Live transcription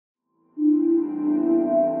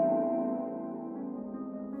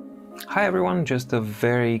Hi everyone, just a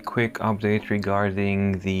very quick update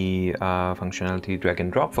regarding the functionality, drag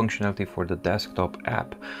and drop functionality for the desktop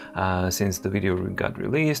app. Since the video got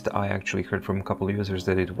released, I actually heard from a couple of users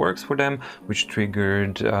that it works for them, which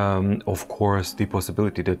triggered, of course, the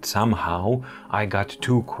possibility that somehow I got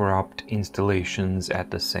two corrupt installations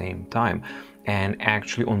at the same time, and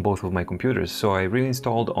actually on both of my computers. So I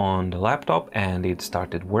reinstalled on the laptop and it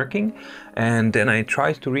started working, and then I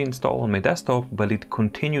tried to reinstall on my desktop, but it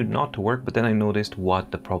continued not to work. But then I noticed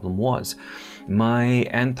what the problem was. My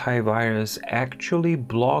antivirus actually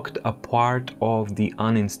blocked a part of the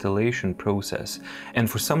uninstallation process, and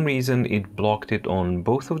for some reason it blocked it on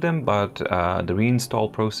both of them, but the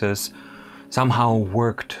reinstall process somehow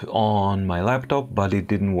worked on my laptop, but it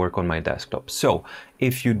didn't work on my desktop. So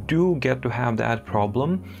if you do get to have that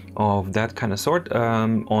problem of that kind of sort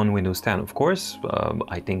on Windows 10, of course,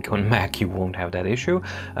 I think on Mac you won't have that issue.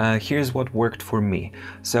 Here's what worked for me.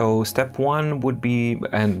 So step one would be,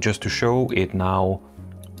 and just to show it now,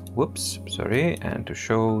 whoops, sorry, and to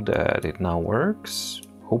show that it now works,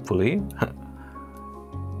 hopefully.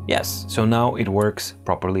 Yes, so now it works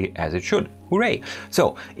properly as it should. Hooray!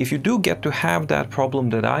 So if you do get to have that problem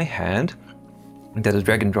that I had, that the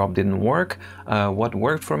drag and drop didn't work, what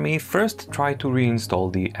worked for me, first try to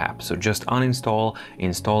reinstall the app. So just uninstall,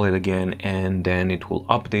 install it again, and then it will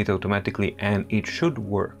update automatically and it should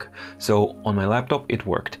work. So on my laptop it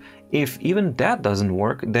worked. If even that doesn't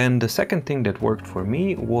work, then the second thing that worked for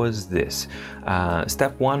me was this.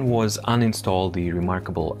 Step one was uninstall the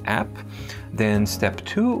Remarkable app. Then step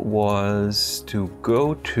two was to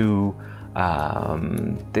go to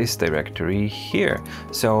this directory here.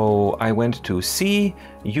 So I went to C,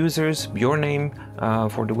 users, your name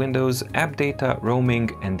for the Windows, app data,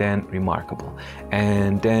 roaming, and then Remarkable.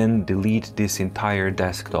 And then delete this entire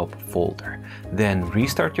desktop folder. Then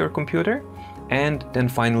restart your computer, and then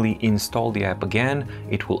finally install the app again.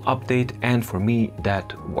 It will update, and for me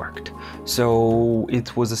that worked. So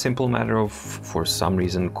it was a simple matter of, for some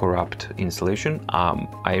reason, corrupt installation.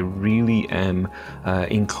 I really am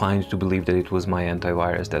inclined to believe that it was my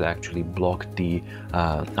antivirus that actually blocked the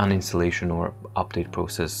uninstallation or update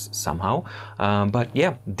process somehow. But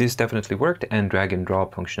yeah, this definitely worked, and drag and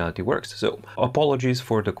drop functionality works. So apologies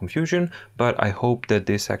for the confusion, but I hope that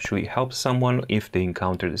this actually helps someone if they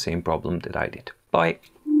encounter the same problem that I did. Bye.